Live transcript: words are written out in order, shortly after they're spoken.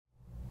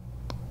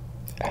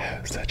I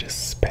have such a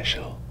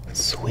special,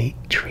 sweet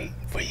treat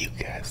for you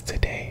guys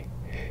today.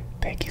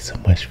 Thank you so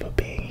much for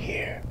being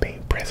here,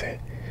 being present,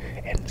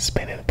 and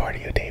spending a part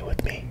of your day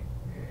with me.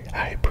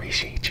 I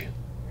appreciate you.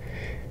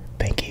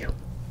 Thank you.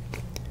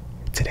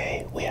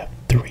 Today we have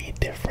 3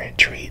 different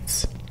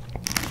treats.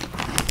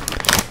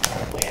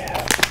 We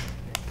have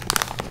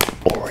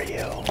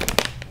Oreo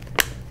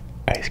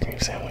ice cream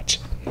sandwich.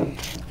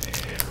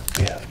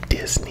 We have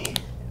Disney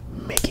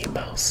Mickey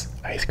Mouse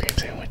ice cream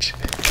sandwich.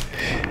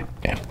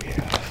 And we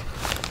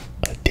have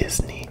a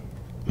Disney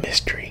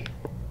mystery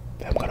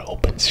that I'm gonna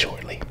open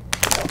shortly.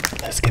 So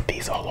let's get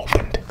these all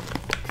opened.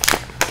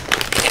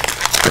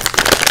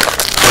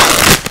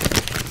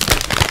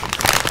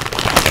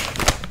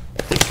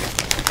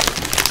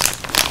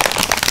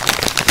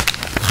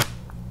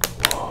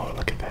 Oh,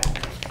 look at that.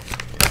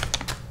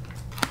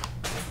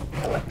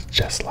 It looks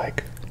just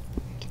like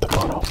the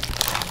photo.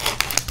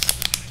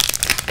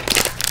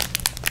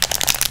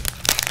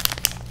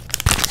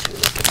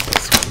 Look at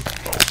this one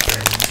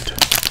opened.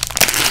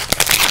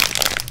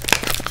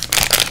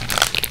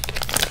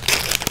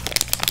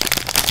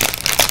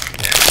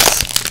 Yes.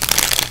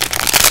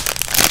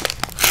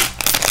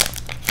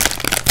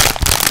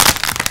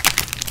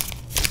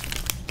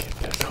 Get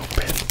this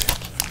opened.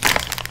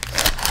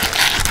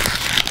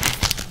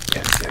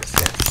 Yes, yes,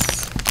 yes.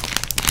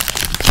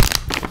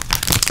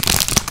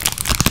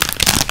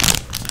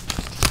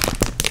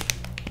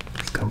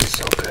 It's gonna be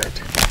so good.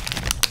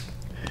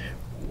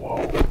 Whoa,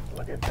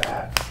 look at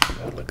that.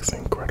 That looks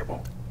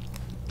incredible.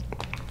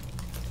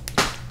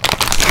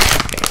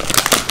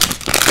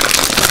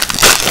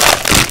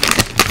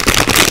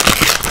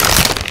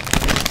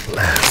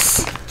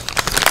 Last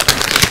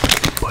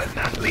but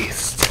not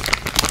least,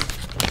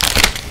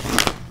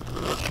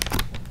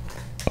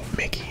 a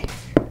Mickey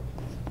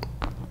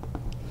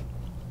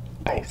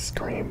ice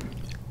cream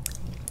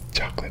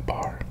chocolate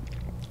bar.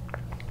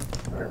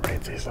 I'm gonna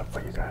raise these up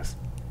for you guys.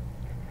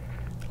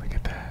 Look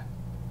at that.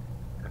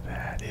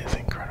 That is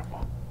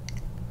incredible.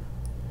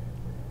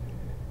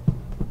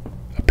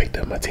 I picked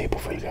up my table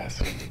for you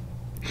guys.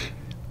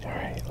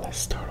 Alright, let's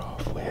start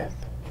off with,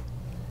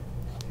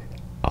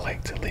 I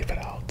like to leave it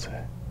out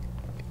to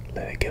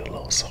let it get a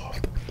little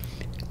soft.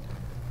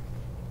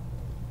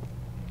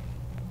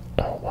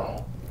 Oh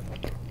wow.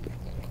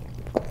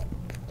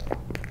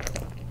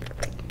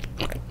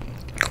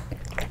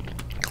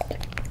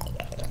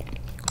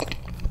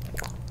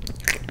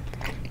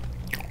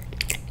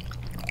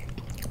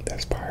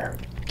 That's fire.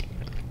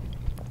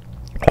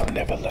 I'll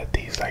never let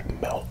these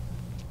like melt,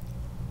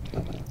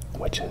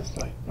 which is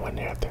like when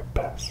they're at their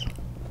best.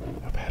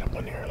 I've had them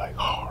when they're like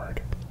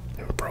hard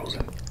and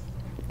frozen.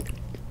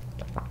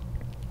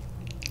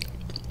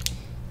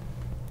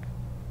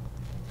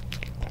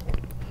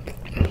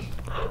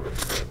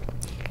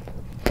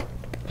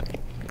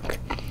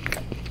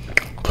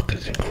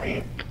 Cookies and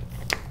cream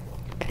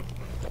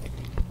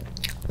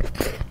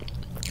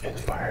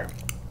is fire.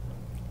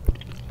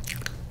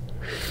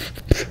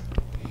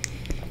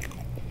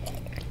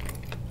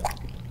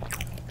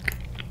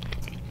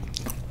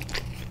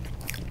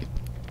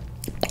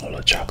 All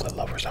the chocolate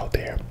lovers out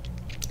there,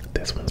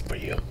 this one's for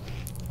you.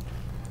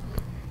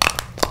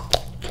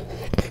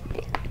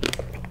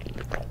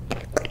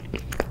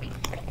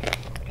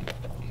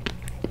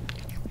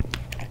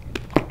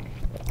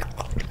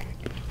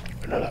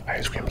 Another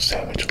ice cream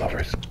sandwich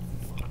lovers.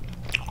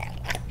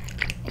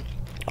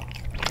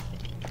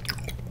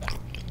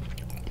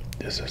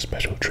 This is a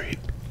special treat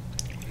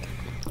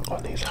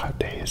on these hot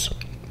days.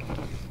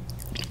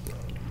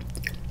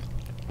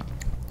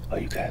 Are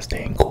you guys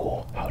staying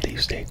cool? How do you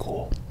stay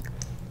cool?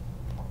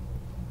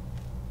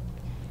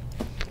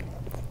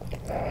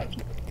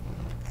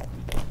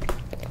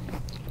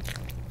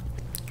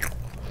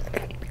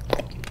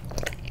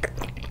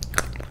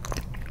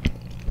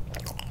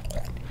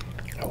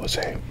 I would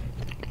say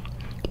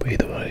for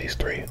either one of these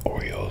 3,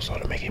 Oreos or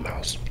the Mickey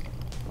Mouse,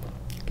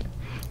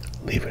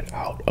 leave it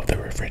out of the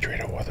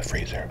refrigerator or the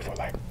freezer for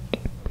like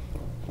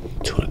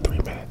 2 to 3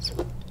 minutes.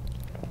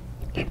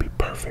 It'd be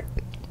perfect.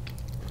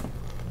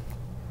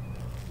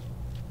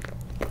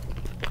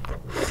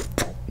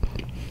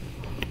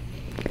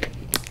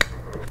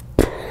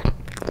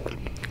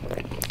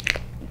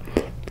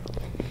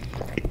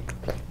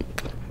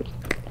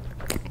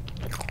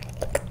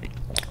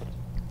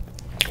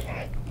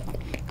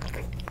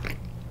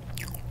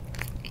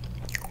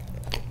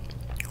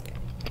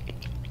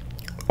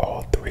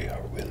 All 3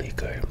 are really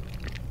good.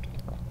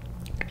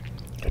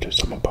 There's just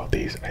something about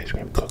these ice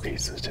cream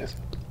cookies. It's just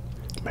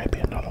might be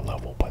another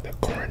level, but the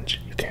crunch,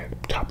 you can't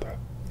top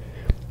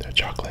the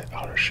chocolate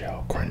outer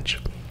shell crunch.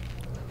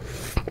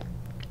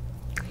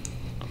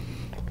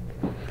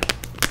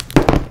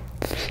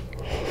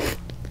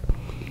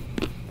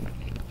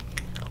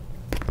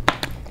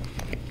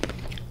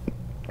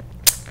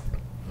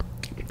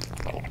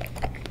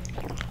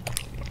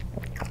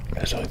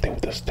 That's the only thing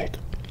with the stick.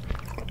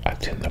 I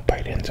tend to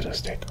bite into the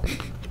stick.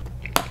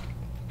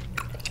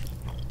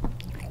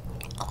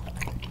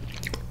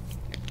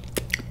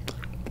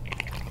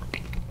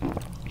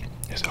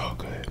 It's all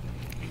good.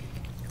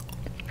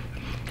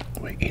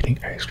 We're eating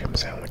ice cream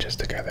sandwiches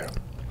together.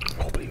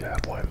 Hopefully you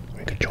have one.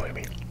 You can join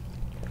me.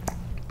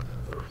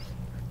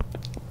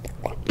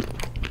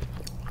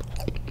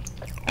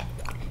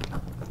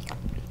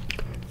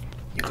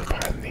 You can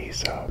find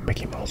these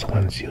Mickey Mouse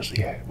ones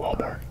usually at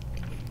Walmart.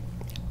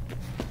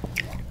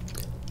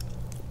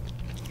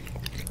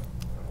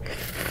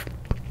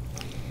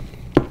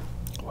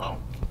 Well,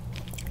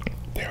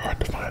 they're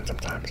hard to find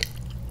sometimes.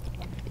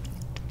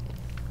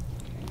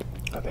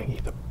 I think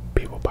either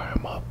people buy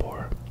them up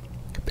or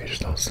they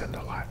just don't send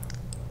a lot.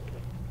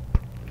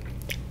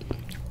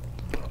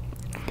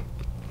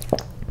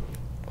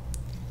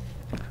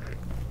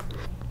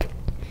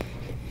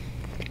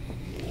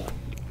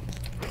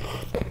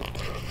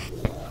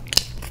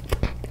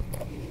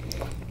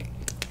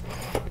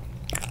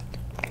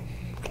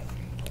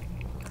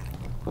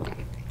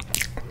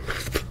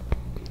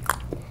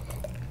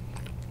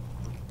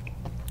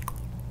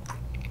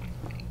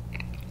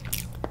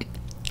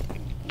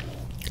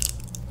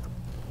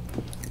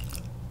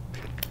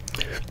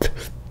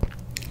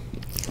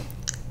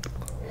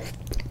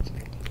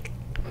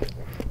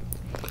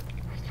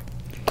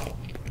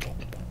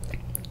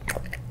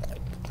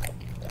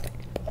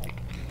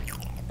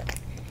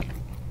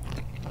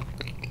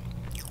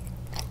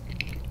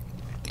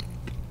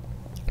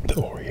 The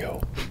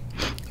Oreo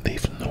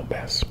leaves no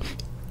mess.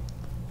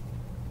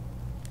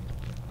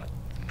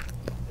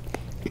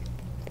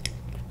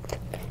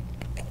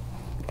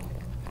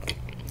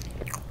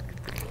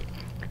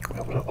 We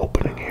have a little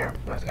opening here.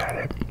 Let's add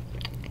it.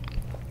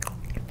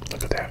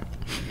 Look at that.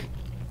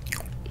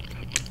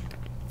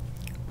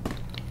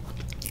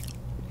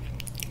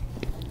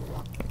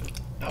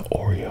 An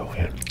Oreo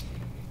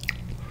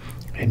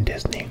and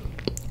Disney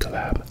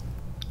collab.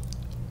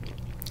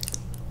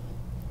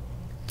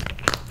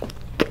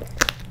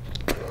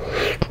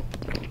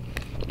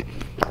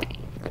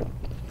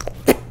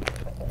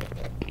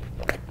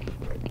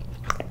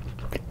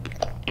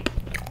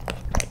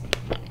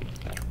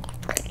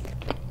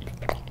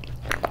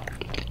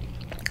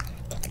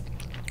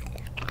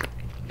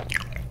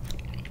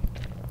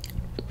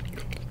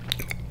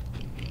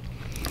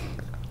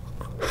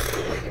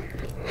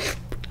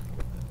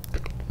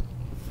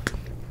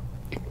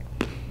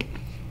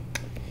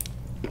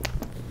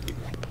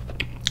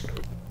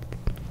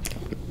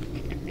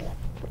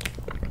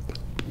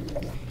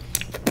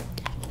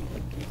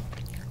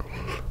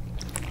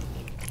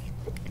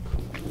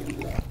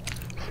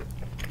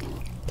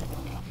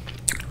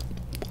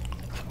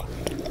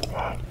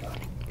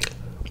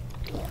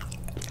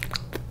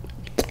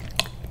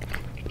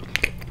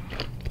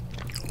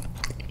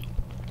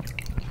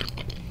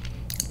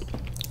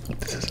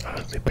 This has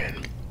honestly been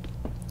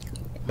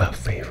my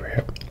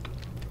favorite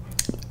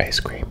ice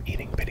cream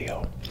eating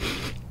video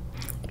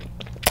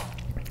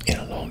in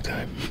a long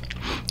time.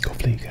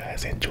 Hopefully you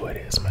guys enjoyed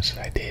it as much as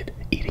I did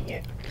eating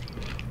it.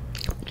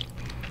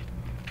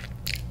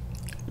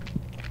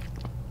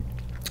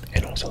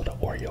 And also the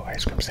Oreo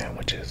ice cream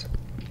sandwiches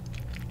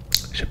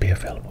should be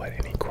available at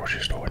any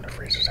grocery store in the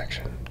freezer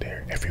section.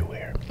 They're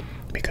everywhere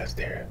because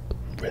they're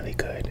really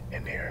good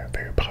and they're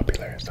very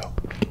popular. So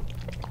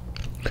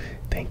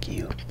thank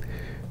you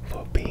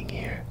for being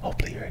here.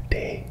 Hopefully your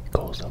day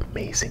goes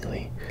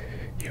amazingly.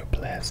 You're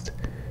blessed.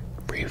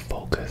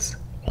 Refocus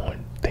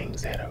on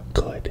things that are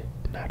good,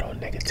 not on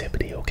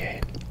negativity,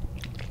 okay?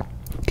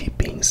 Keep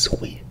being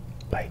sweet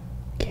like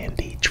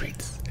candy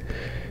treats.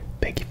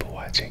 Thank you for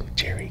watching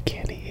Cherry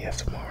Candy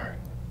ASMR.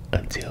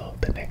 Until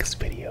the next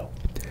video,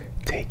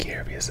 take care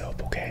of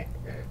yourself, okay?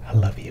 I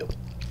love you.